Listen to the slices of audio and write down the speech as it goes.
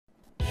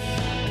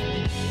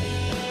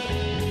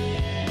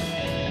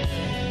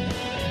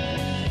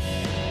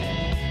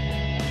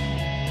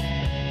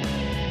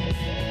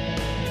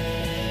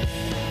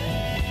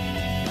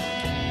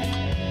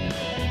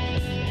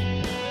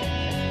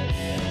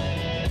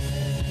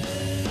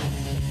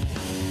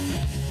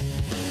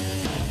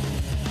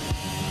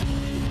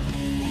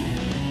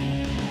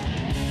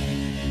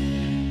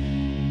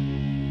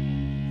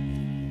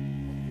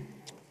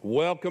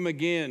Welcome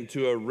again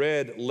to a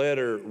red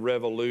letter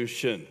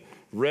revolution.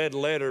 Red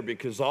letter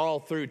because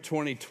all through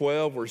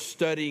 2012 we're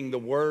studying the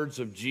words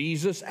of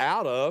Jesus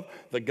out of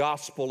the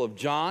Gospel of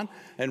John.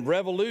 And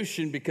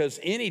revolution because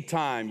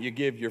anytime you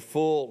give your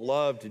full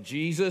love to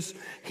Jesus,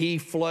 He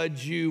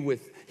floods you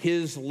with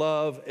His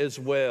love as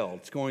well.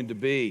 It's going to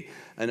be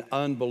an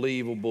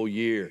unbelievable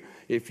year.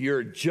 If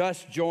you're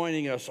just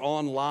joining us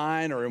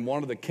online or in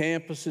one of the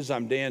campuses,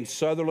 I'm Dan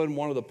Southerland,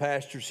 one of the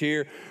pastors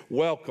here.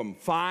 Welcome.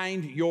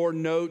 Find your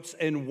notes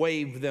and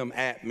wave them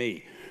at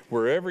me.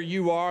 Wherever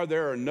you are,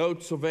 there are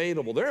notes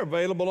available. They're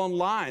available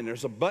online.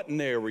 There's a button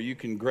there where you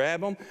can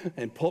grab them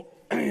and pull,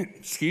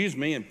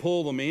 and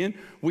pull them in.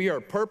 We are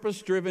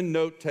purpose-driven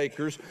note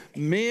takers.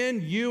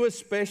 Men, you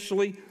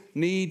especially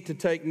need to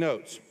take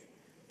notes.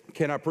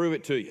 Can I prove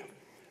it to you?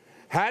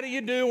 How do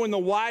you do when the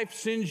wife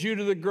sends you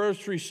to the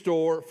grocery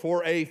store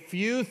for a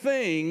few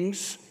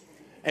things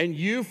and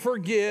you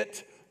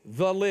forget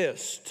the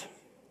list?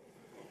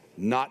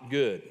 Not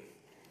good.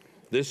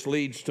 This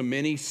leads to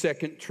many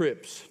second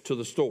trips to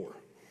the store.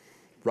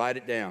 Write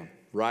it down.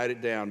 Write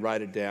it down,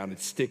 write it down. It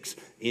sticks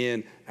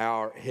in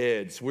our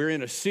heads. We're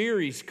in a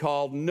series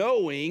called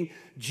Knowing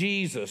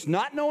Jesus.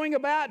 Not knowing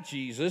about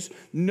Jesus,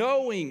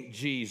 knowing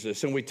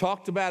Jesus. And we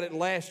talked about it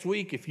last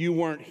week. If you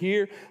weren't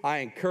here, I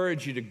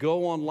encourage you to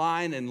go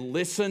online and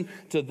listen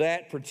to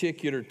that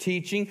particular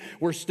teaching.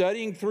 We're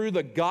studying through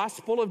the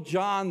Gospel of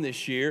John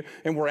this year,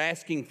 and we're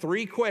asking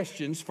three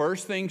questions.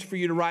 First things for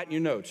you to write in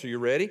your notes. Are you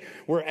ready?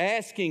 We're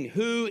asking,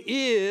 who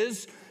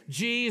is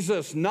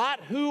Jesus,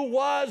 not who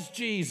was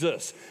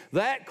Jesus.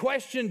 That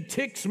question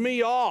ticks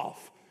me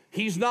off.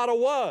 He's not a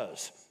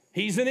was,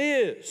 He's an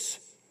is.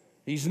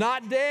 He's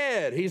not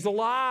dead, He's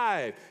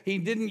alive. He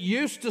didn't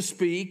used to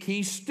speak,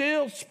 He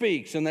still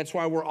speaks. And that's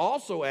why we're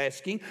also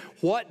asking,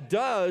 what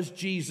does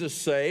Jesus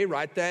say?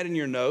 Write that in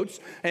your notes.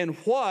 And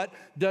what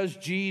does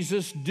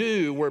Jesus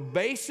do? We're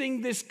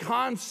basing this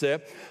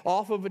concept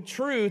off of a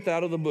truth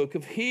out of the book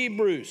of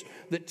Hebrews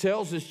that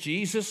tells us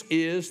Jesus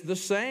is the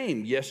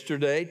same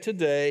yesterday,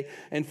 today,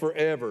 and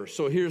forever.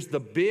 So here's the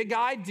big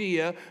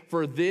idea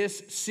for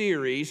this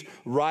series.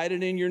 Write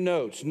it in your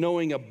notes.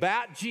 Knowing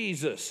about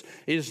Jesus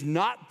is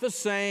not the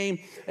same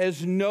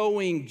as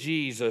knowing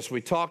Jesus.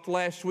 We talked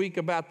last week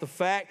about the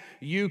fact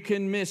you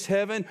can miss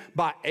heaven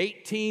by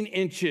 18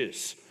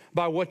 inches.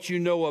 By what you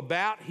know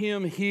about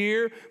Him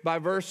here, by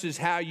versus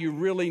how you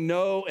really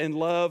know and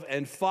love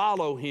and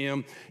follow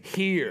Him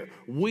here.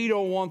 We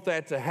don't want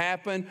that to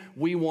happen.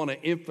 We want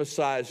to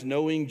emphasize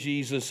knowing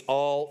Jesus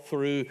all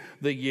through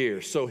the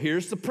year. So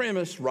here's the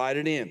premise, write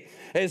it in.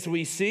 As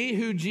we see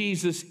who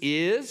Jesus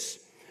is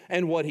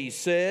and what He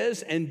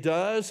says and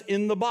does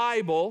in the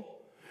Bible,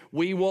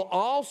 we will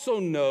also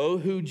know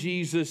who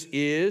Jesus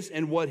is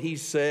and what He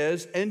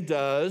says and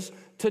does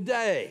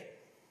today.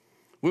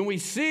 When we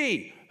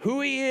see who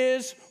He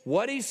is,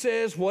 what He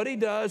says, what He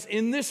does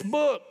in this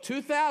book.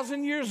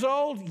 2,000 years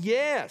old?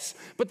 Yes.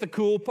 But the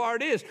cool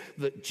part is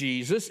that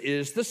Jesus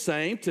is the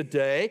same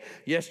today,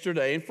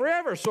 yesterday, and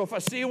forever. So if I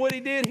see what He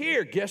did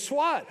here, guess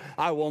what?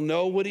 I will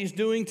know what He's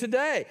doing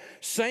today.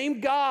 Same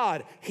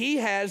God, He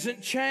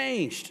hasn't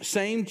changed.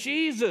 Same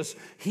Jesus,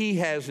 He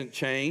hasn't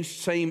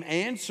changed. Same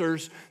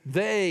answers,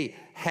 they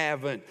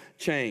haven't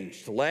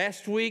changed.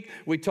 Last week,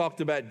 we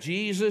talked about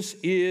Jesus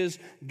is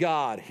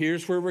God.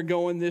 Here's where we're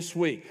going this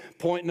week.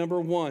 Point number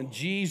one,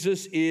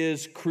 Jesus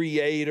is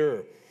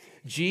Creator.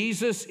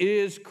 Jesus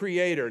is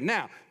Creator.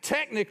 Now,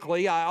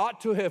 technically, I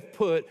ought to have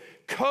put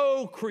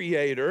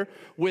co-creator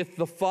with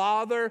the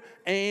Father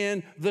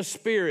and the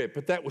Spirit,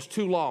 but that was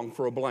too long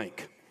for a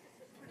blank.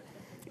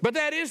 But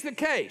that is the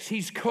case.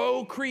 He's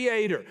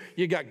co-creator.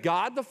 You got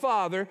God the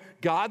Father,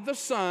 God the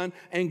Son,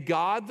 and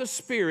God the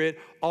Spirit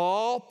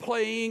all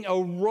playing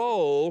a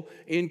role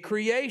in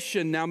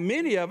creation. Now,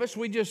 many of us,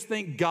 we just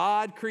think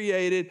God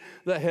created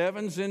the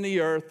heavens and the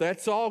earth.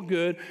 That's all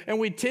good. And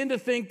we tend to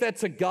think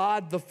that's a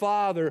God the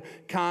Father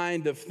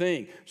kind of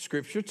thing.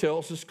 Scripture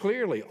tells us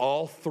clearly,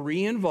 all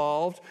three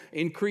involved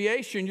in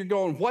creation. You're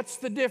going, what's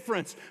the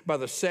difference? By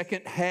the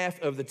second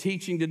half of the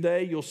teaching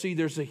today, you'll see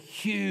there's a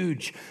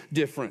huge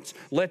difference.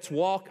 Let's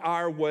walk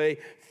our way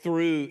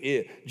through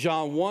it.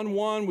 John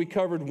 1:1, we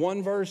covered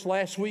one verse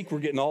last week. We're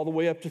getting all the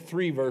way up to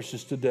 3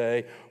 verses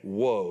today.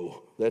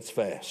 Whoa, that's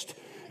fast.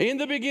 In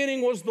the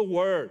beginning was the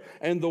Word,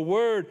 and the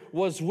Word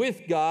was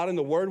with God, and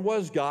the Word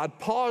was God.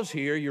 Pause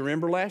here. You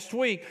remember last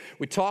week,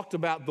 we talked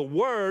about the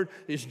Word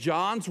is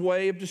John's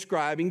way of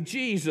describing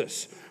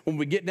Jesus. When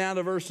we get down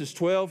to verses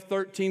 12,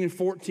 13, and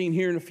 14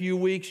 here in a few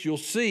weeks, you'll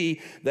see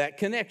that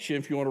connection.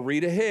 If you want to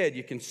read ahead,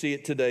 you can see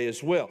it today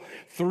as well.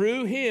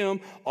 Through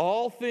Him,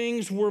 all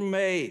things were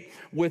made.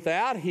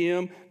 Without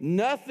Him,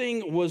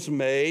 nothing was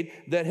made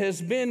that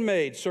has been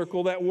made.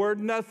 Circle that word,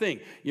 nothing.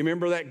 You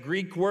remember that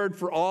Greek word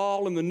for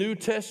all in the New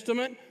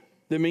Testament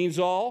that means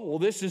all? Well,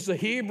 this is the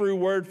Hebrew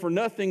word for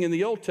nothing in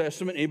the Old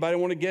Testament. Anybody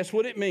want to guess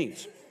what it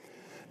means?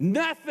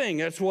 Nothing,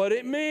 that's what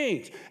it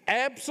means.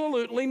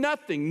 Absolutely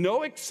nothing,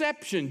 no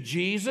exception.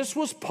 Jesus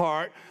was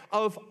part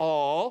of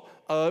all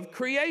of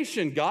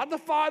creation. God the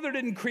Father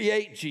didn't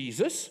create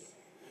Jesus.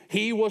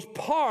 He was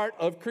part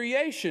of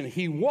creation.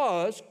 He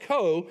was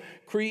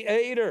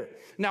co-creator.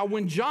 Now,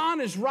 when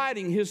John is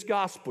writing his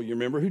gospel, you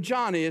remember who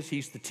John is.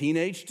 He's the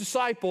teenage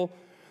disciple,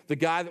 the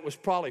guy that was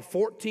probably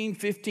 14,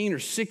 15, or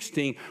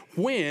 16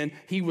 when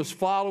he was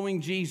following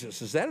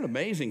Jesus. Is that an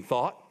amazing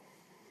thought?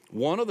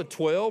 One of the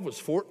 12 was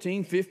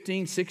 14,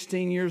 15,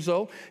 16 years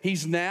old.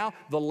 He's now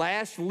the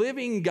last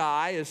living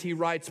guy as he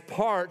writes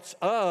parts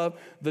of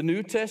the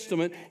New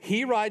Testament.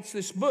 He writes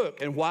this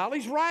book. And while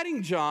he's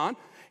writing John,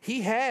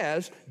 he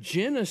has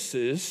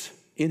Genesis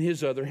in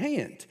his other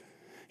hand.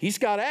 He's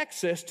got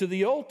access to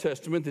the Old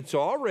Testament that's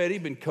already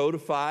been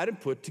codified and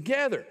put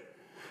together.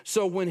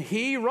 So when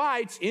he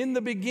writes, in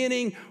the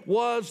beginning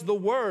was the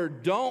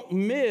Word, don't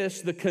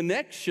miss the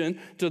connection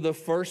to the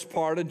first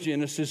part of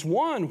Genesis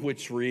 1,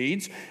 which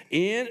reads,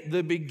 in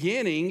the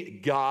beginning,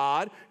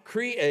 God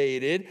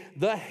created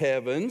the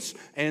heavens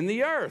and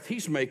the earth.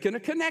 He's making a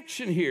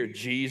connection here,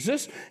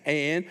 Jesus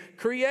and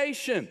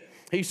creation.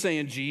 He's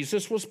saying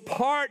Jesus was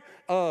part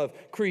of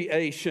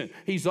creation.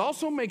 He's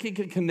also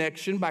making a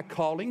connection by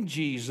calling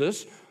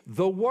Jesus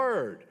the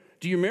Word.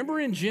 Do you remember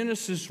in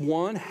Genesis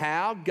 1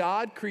 how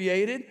God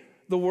created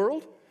the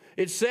world?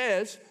 It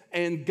says,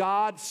 and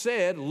God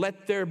said,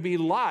 let there be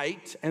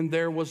light, and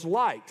there was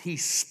light. He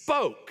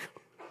spoke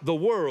the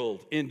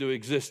world into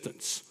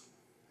existence.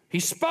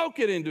 He spoke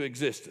it into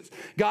existence.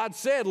 God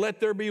said, let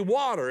there be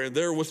water, and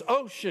there was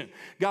ocean.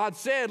 God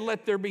said,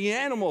 let there be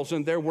animals,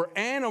 and there were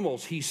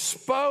animals. He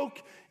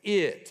spoke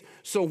it.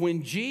 So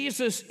when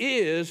Jesus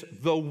is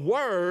the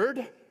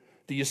Word,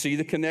 do you see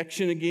the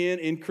connection again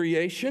in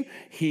creation?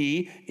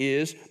 He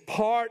is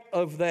part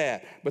of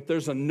that. But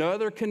there's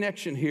another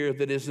connection here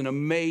that is an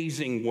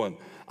amazing one,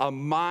 a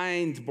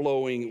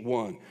mind-blowing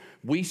one.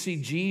 We see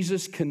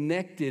Jesus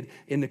connected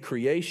in the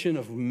creation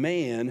of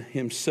man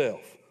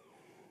himself.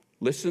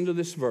 Listen to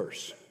this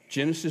verse.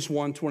 Genesis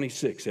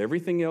 1:26.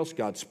 Everything else,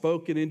 God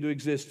spoke it into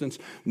existence.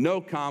 No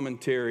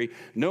commentary,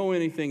 no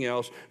anything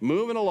else.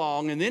 Moving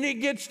along. And then he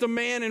gets to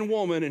man and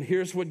woman, and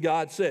here's what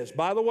God says.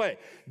 By the way,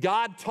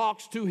 God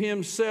talks to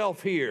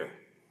himself here.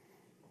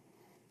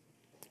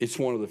 It's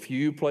one of the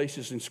few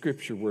places in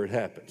Scripture where it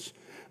happens.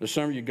 There's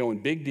some of you going,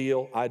 big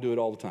deal. I do it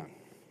all the time.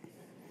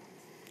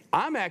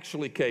 I'm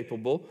actually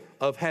capable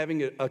of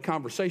having a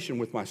conversation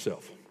with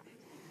myself.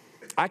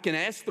 I can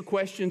ask the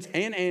questions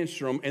and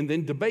answer them and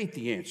then debate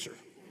the answer.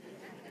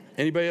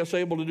 Anybody else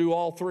able to do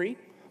all three?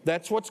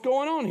 That's what's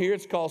going on here.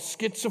 It's called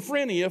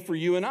schizophrenia for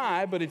you and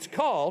I, but it's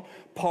called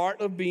part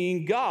of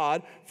being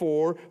God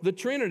for the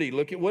Trinity.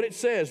 Look at what it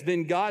says.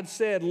 Then God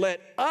said,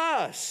 let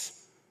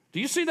us, do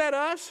you see that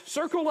us?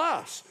 Circle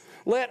us.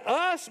 Let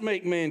us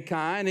make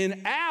mankind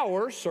in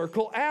our,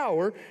 circle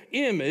our,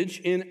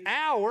 image, in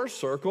our,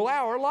 circle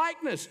our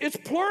likeness. It's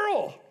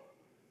plural.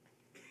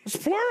 It's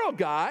plural,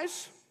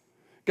 guys.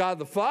 God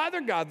the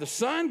Father, God the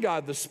Son,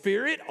 God the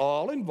Spirit,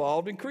 all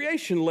involved in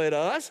creation. Let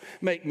us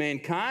make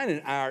mankind in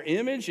our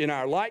image, in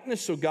our likeness.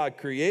 So God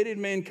created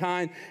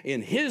mankind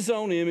in his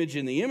own image.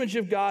 In the image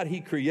of God, he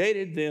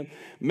created them.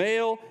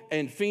 Male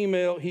and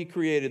female, he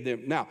created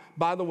them. Now,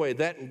 by the way,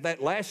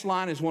 that last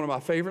line is one of my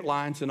favorite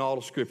lines in all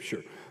of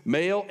Scripture.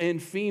 Male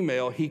and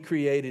female, he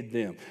created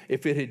them.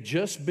 If it had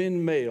just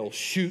been male,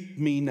 shoot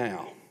me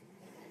now.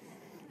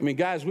 I mean,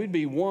 guys, we'd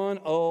be one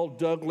old,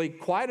 Dougly,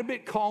 quite a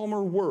bit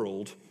calmer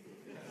world.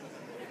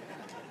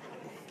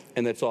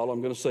 And that's all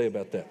I'm going to say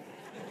about that.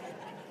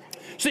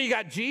 So you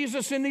got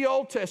Jesus in the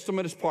Old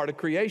Testament as part of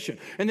creation.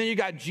 And then you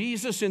got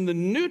Jesus in the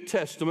New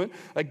Testament,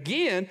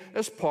 again,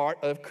 as part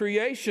of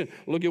creation.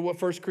 Look at what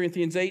 1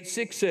 Corinthians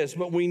 8:6 says.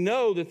 But we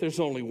know that there's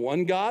only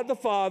one God, the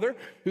Father,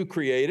 who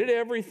created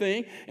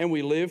everything, and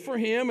we live for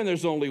him. And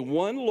there's only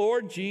one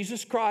Lord,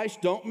 Jesus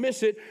Christ, don't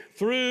miss it,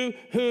 through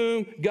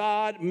whom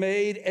God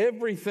made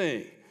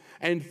everything,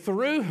 and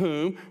through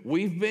whom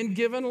we've been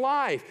given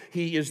life.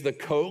 He is the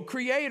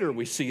co-creator.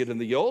 We see it in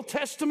the Old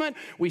Testament.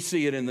 We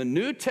see it in the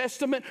New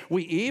Testament.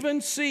 We even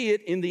see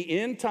it in the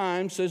end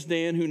times, says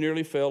Dan, who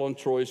nearly fell on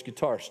Troy's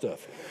guitar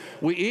stuff.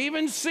 We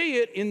even see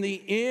it in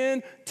the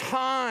end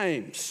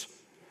times.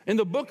 In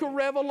the book of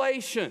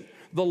Revelation,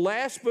 the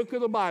last book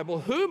of the Bible,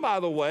 who, by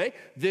the way,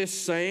 this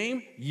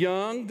same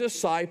young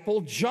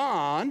disciple,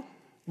 John,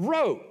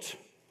 wrote.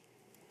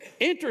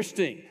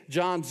 Interesting,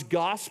 John's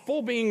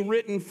gospel being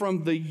written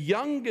from the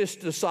youngest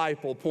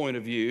disciple point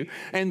of view,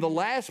 and the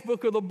last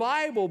book of the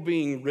Bible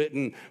being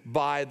written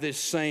by this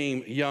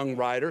same young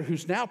writer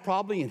who's now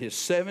probably in his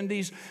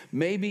 70s,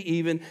 maybe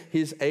even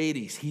his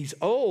 80s. He's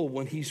old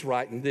when he's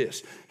writing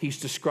this. He's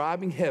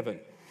describing heaven.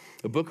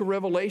 The book of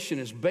Revelation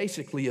is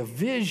basically a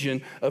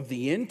vision of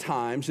the end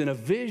times and a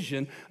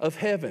vision of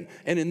heaven.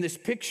 And in this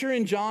picture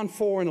in John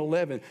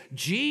 4:11,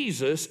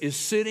 Jesus is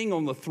sitting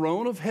on the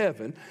throne of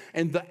heaven,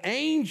 and the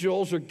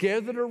angels are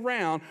gathered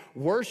around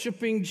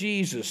worshiping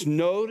Jesus.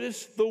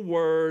 Notice the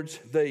words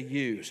they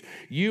use.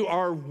 You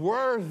are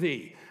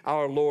worthy,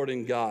 our Lord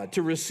and God,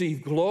 to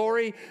receive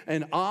glory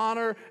and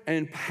honor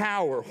and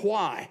power.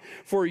 Why?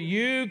 For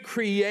you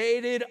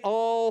created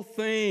all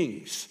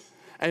things,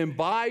 and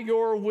by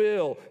your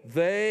will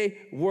they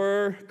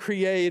were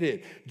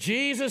created.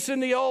 Jesus in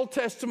the Old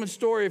Testament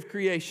story of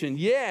creation,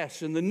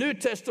 yes. In the New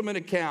Testament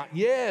account,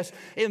 yes.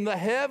 In the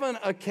heaven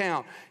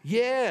account,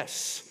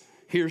 yes.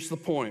 Here's the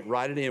point.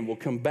 Write it in. We'll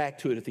come back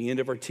to it at the end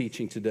of our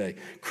teaching today.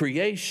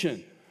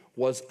 Creation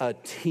was a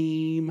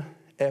team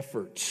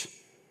effort.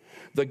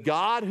 The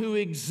God who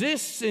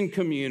exists in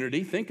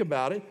community, think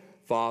about it,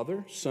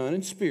 Father, Son,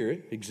 and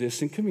Spirit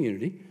exists in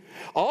community,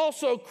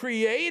 also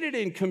created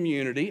in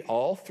community,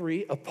 all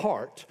three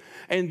apart,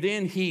 and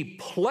then he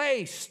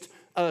placed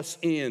us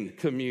in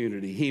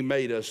community. He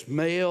made us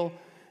male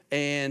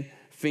and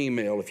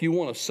female. If you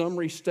want a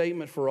summary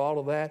statement for all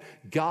of that,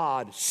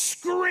 God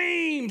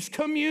screams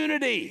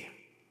community.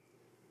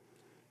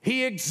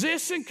 He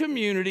exists in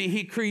community,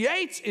 he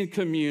creates in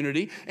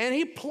community, and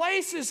he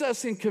places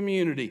us in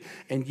community.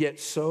 And yet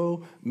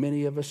so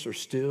many of us are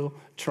still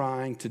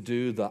trying to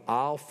do the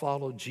I'll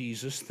follow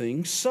Jesus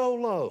thing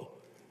solo.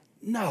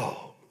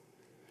 No.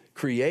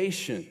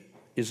 Creation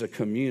is a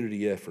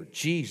community effort.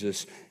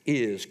 Jesus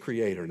is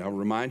creator. Now, I'll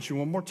remind you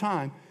one more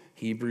time,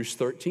 Hebrews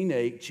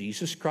 13:8,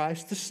 Jesus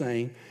Christ the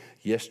same,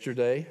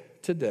 yesterday,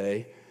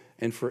 today,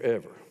 and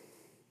forever.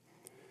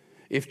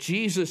 If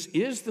Jesus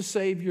is the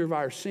Savior of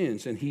our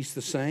sins and he's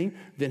the same,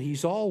 then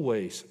he's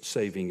always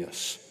saving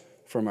us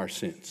from our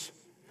sins.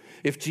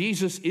 If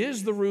Jesus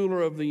is the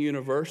ruler of the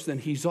universe, then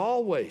he's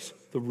always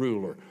the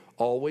ruler,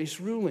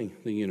 always ruling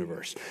the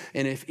universe.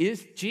 And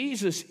if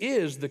Jesus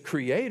is the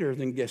creator,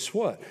 then guess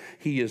what?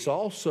 He is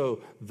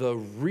also the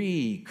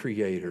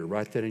recreator.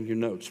 Write that in your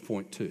notes,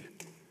 point 2.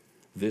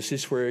 This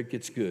is where it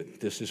gets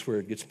good. This is where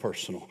it gets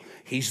personal.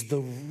 He's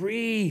the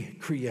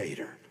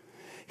recreator.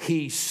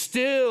 He's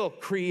still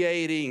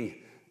creating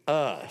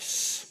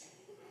us.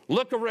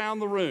 Look around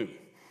the room.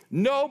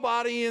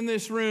 Nobody in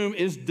this room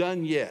is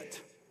done yet.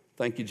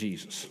 Thank you,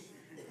 Jesus.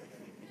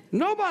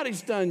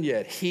 Nobody's done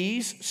yet.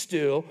 He's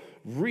still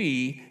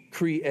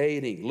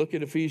recreating. Look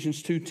at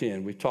Ephesians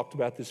 2:10. We talked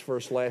about this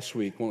verse last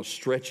week. I want to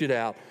stretch it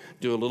out,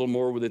 do a little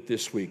more with it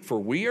this week. For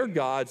we are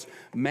God's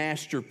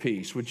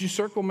masterpiece. Would you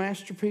circle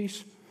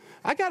masterpiece?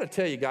 I got to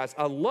tell you guys,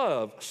 I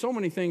love so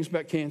many things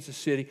about Kansas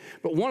City,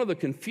 but one of the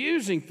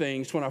confusing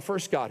things when I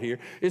first got here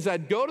is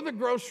I'd go to the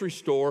grocery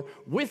store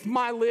with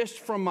my list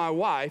from my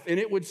wife, and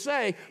it would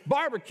say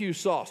barbecue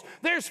sauce.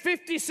 There's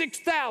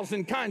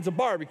 56,000 kinds of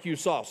barbecue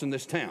sauce in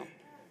this town.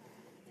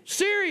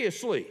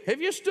 Seriously,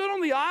 have you stood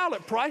on the aisle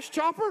at Price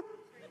Chopper?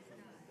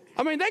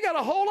 I mean, they got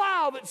a whole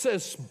aisle that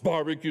says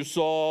barbecue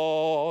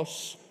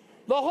sauce.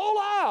 The whole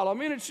aisle. I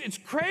mean, it's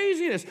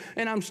craziness.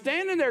 And I'm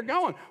standing there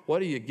going, what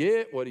do you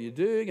get? What do you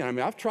do? And I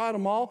mean, I've tried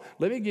them all.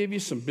 Let me give you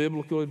some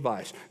biblical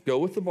advice. Go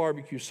with the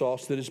barbecue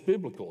sauce that is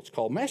biblical. It's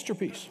called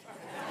Masterpiece.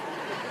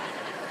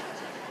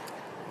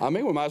 I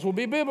mean, we might as well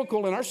be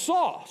biblical in our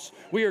sauce.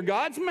 We are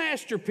God's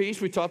masterpiece.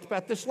 We talked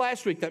about this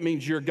last week. That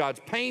means you're God's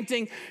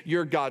painting,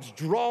 you're God's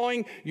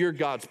drawing, you're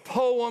God's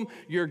poem,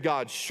 you're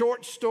God's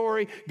short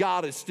story.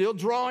 God is still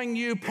drawing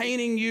you,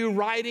 painting you,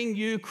 writing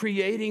you,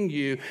 creating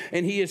you.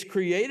 And he has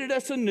created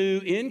us anew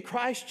in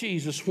Christ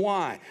Jesus.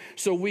 Why?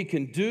 So we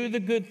can do the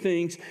good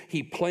things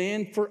he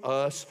planned for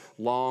us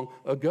long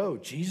ago.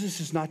 Jesus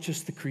is not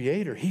just the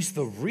creator, he's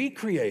the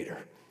recreator.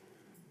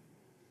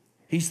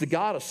 He's the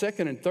God of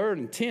second and third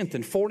and 10th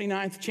and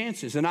 49th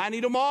chances. And I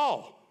need them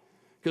all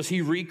because he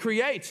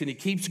recreates and he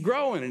keeps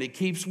growing and he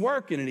keeps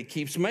working and he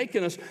keeps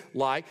making us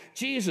like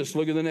Jesus.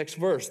 Look at the next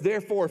verse.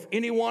 Therefore, if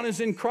anyone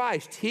is in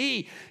Christ,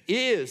 he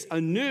is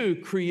a new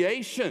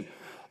creation.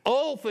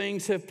 Old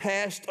things have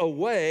passed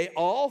away.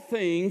 All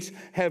things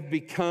have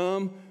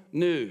become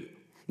new.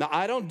 Now,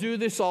 I don't do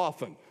this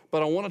often,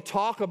 but I want to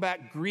talk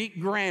about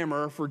Greek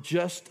grammar for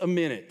just a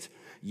minute.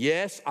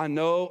 Yes, I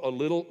know a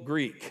little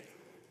Greek.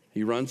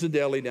 He runs a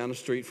deli down the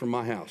street from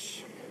my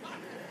house.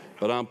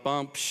 But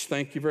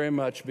thank you very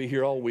much. Be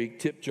here all week.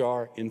 Tip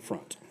jar in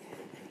front.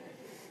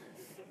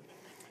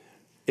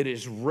 It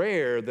is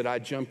rare that I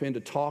jump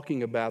into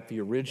talking about the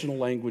original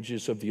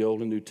languages of the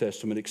Old and New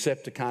Testament,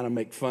 except to kind of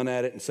make fun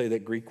at it and say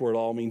that Greek word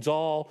all means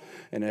all,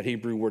 and that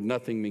Hebrew word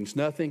nothing means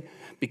nothing,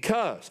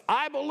 because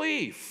I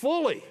believe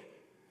fully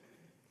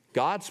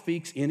God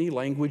speaks any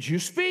language you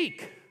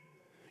speak.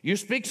 You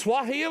speak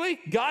Swahili,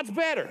 God's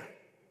better.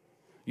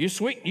 You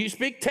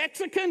speak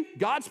Texican,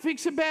 God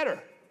speaks it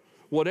better.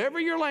 Whatever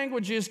your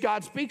language is,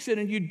 God speaks it,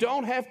 and you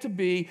don't have to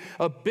be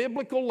a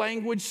biblical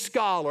language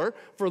scholar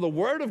for the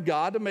Word of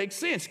God to make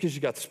sense, because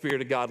you got the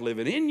Spirit of God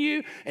living in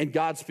you, and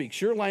God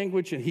speaks your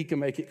language, and he can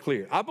make it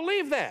clear. I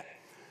believe that.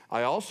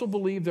 I also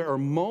believe there are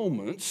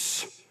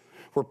moments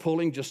where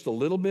pulling just a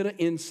little bit of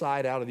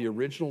insight out of the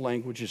original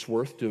language is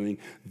worth doing.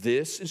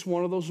 This is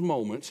one of those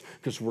moments,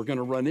 because we're going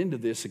to run into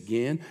this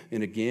again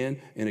and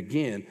again and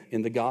again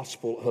in the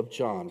Gospel of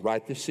John.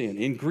 Write this in.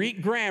 In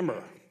Greek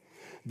grammar,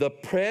 the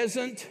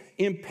present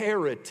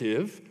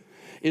imperative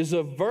is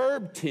a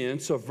verb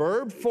tense, a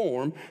verb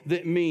form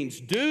that means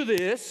do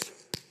this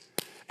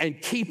and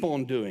keep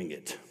on doing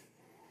it.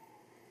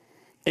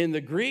 In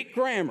the Greek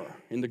grammar,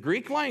 in the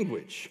Greek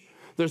language,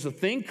 There's a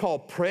thing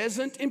called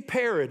present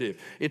imperative.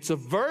 It's a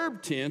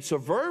verb tense, a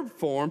verb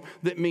form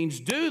that means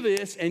do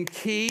this and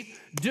keep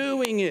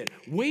doing it.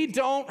 We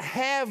don't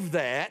have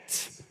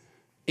that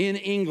in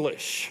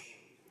English.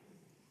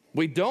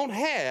 We don't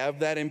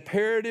have that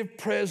imperative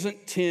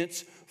present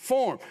tense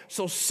form.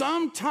 So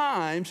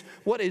sometimes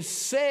what is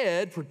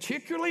said,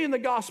 particularly in the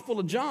Gospel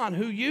of John,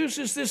 who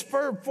uses this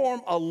verb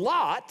form a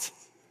lot,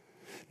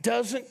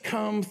 doesn't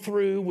come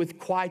through with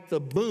quite the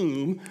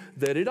boom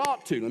that it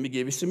ought to. Let me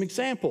give you some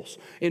examples.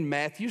 In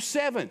Matthew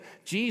 7,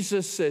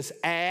 Jesus says,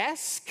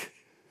 ask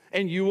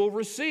and you will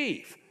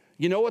receive.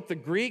 You know what the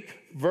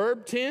Greek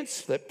verb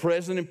tense, that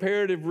present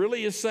imperative,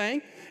 really is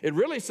saying? It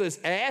really says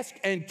ask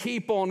and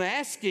keep on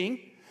asking,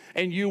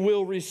 and you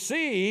will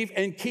receive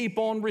and keep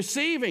on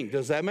receiving.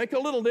 Does that make a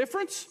little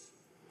difference?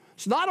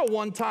 It's not a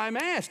one-time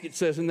ask. It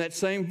says in that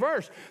same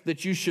verse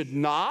that you should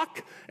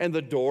knock and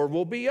the door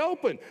will be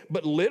open.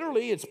 But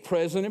literally it's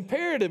present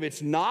imperative.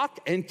 It's knock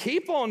and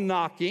keep on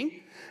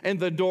knocking and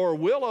the door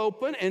will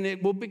open and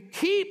it will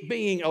keep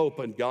being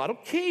open. God will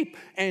keep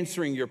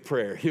answering your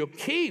prayer. He'll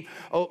keep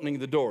opening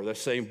the door. The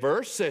same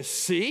verse says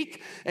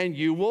seek and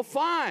you will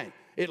find.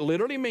 It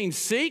literally means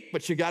seek,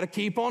 but you got to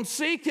keep on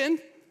seeking.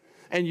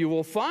 And you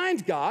will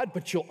find God,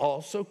 but you'll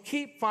also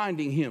keep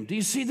finding Him. Do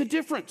you see the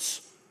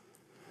difference?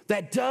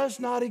 That does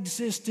not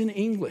exist in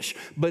English,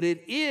 but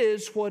it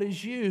is what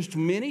is used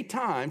many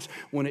times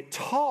when it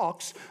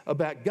talks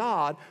about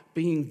God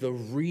being the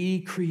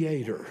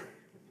recreator,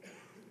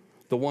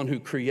 the one who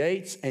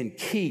creates and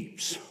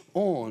keeps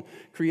on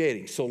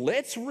creating. So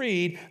let's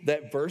read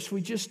that verse we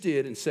just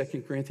did in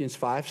 2 Corinthians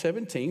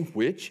 5:17,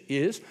 which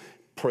is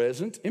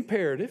present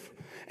imperative.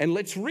 And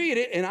let's read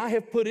it, and I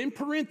have put in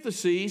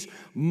parentheses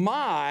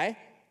my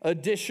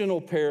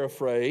additional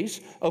paraphrase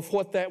of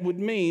what that would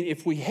mean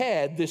if we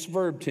had this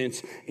verb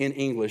tense in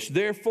English.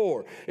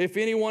 Therefore, if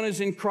anyone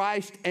is in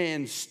Christ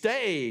and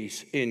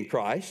stays in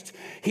Christ,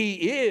 he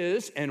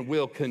is and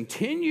will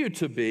continue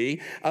to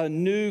be a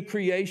new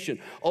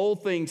creation.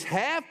 Old things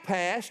have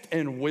passed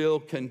and will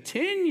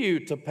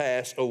continue to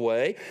pass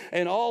away,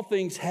 and all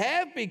things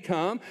have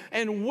become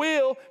and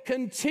will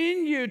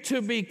continue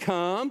to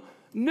become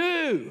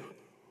new.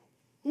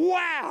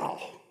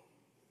 Wow!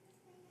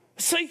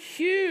 It's a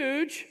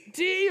huge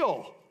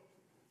deal.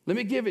 Let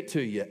me give it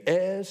to you.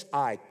 As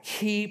I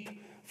keep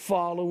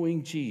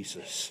following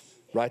Jesus,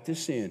 write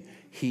this in,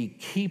 He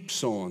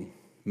keeps on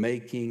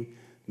making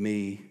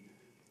me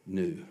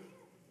new.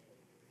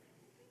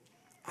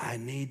 I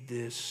need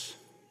this.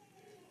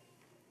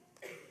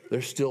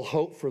 There's still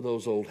hope for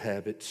those old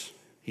habits.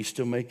 He's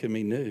still making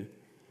me new.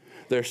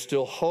 There's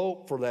still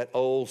hope for that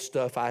old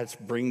stuff I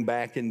bring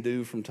back and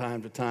do from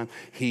time to time.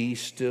 He's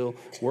still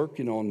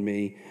working on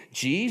me.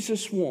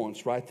 Jesus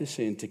wants, write this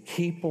in, to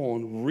keep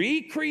on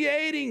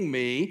recreating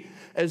me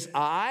as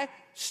I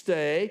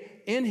stay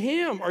in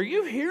Him. Are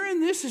you hearing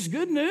this as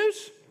good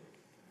news?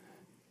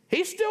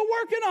 He's still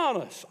working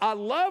on us. I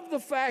love the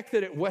fact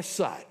that at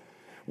Westside,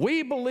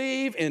 we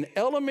believe in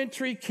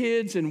elementary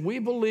kids and we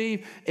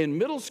believe in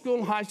middle school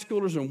and high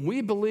schoolers and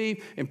we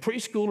believe in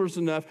preschoolers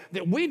enough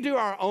that we do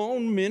our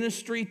own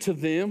ministry to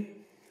them.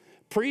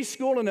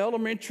 Preschool and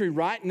elementary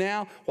right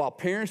now, while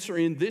parents are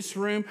in this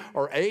room,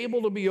 are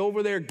able to be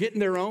over there getting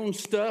their own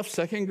stuff.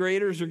 Second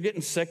graders are getting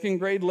second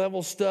grade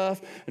level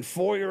stuff, and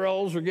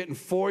 4-year-olds are getting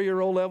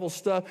 4-year-old level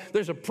stuff.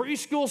 There's a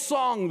preschool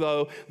song,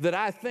 though, that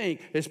I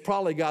think has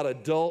probably got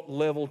adult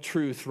level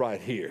truth right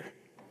here.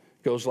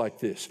 It goes like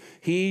this.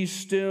 He's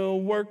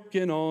still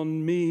working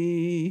on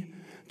me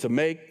to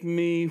make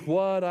me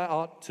what I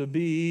ought to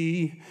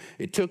be.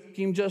 It took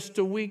Him just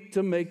a week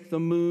to make the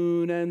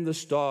moon and the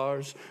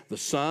stars, the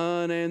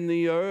sun and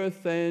the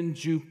earth and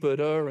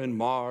Jupiter and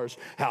Mars.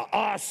 How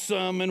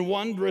awesome and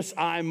wondrous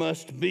I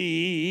must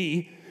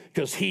be,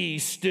 'cause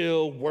He's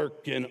still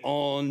working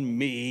on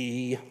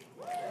me.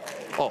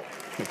 Oh,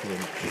 thank you very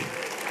much.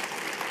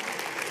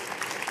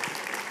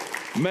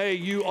 May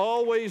you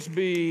always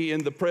be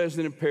in the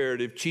present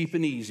imperative, cheap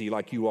and easy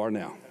like you are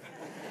now.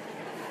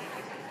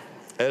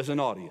 As an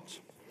audience.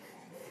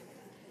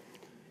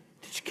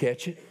 Did you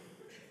catch it?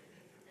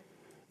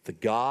 The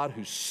God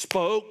who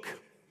spoke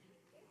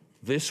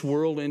this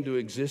world into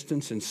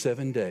existence in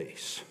 7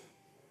 days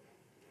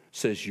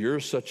says you're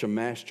such a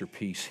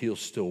masterpiece, He's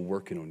still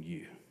working on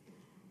you.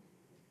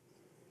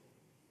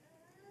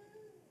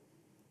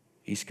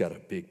 He's got a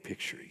big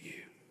picture of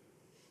you.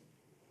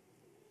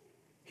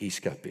 He's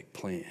got big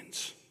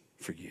plans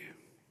for you.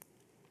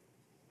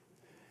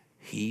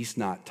 He's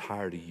not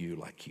tired of you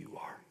like you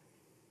are.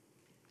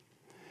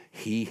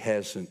 He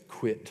hasn't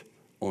quit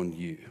on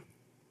you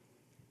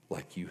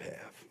like you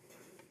have.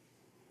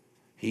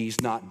 He's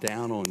not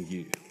down on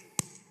you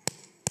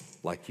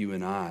like you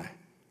and I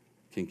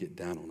can get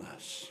down on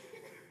us.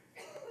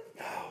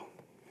 No.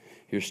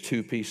 Here's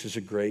 2 pieces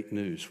of great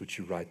news. Would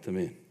you write them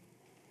in?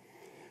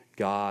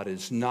 God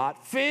is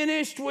not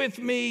finished with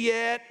me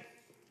yet.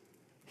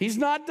 He's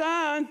not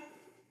done.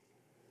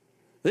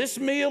 This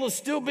meal is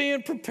still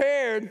being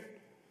prepared.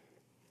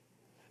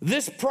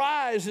 This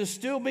prize is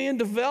still being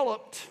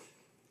developed.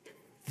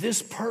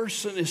 This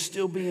person is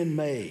still being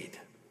made.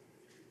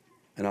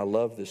 And I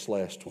love this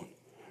last one.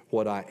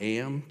 What I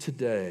am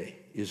today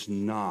is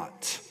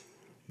not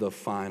the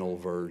final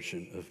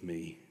version of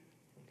me.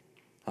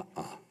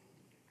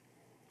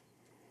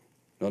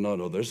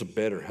 No. There's a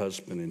better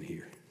husband in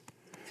here.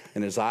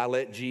 And as I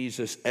let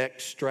Jesus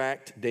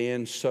extract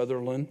Dan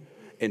Southerland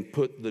and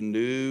put the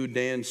new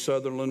Dan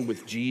Southerland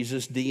with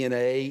Jesus'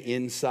 DNA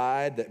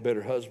inside, that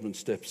better husband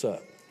steps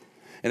up.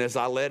 And as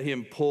I let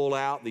him pull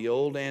out the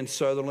old Dan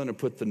Southerland and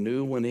put the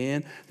new one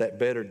in, that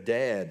better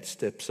dad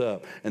steps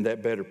up and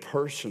that better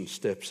person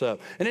steps up.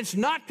 And it's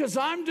not because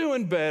I'm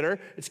doing better,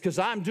 it's because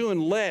I'm doing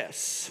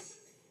less.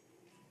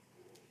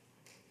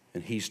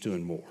 And he's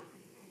doing more.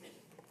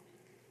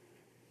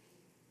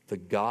 The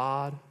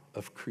God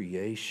of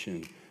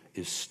creation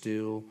is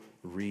still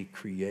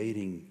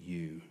recreating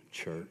you,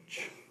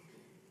 church.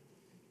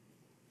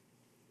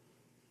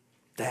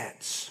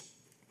 That's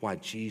why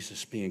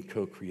Jesus being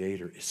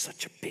co-creator is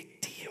such a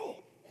big deal.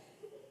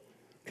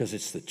 Because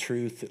it's the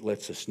truth that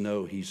lets us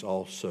know he's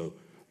also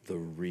the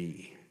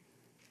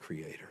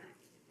re-creator.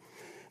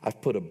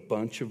 I've put a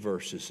bunch of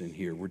verses in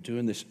here. We're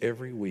doing this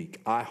every week.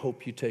 I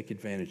hope you take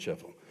advantage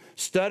of them.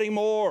 Study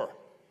more.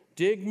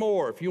 Dig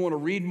more. If you want to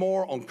read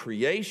more on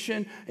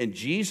creation and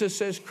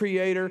Jesus as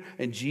creator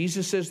and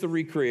Jesus as the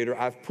recreator,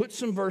 I've put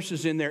some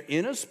verses in there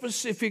in a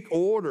specific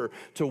order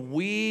to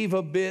weave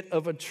a bit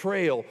of a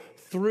trail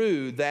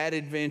through that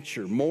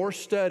adventure. More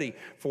study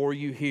for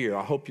you here.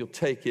 I hope you'll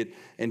take it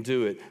and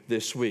do it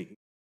this week.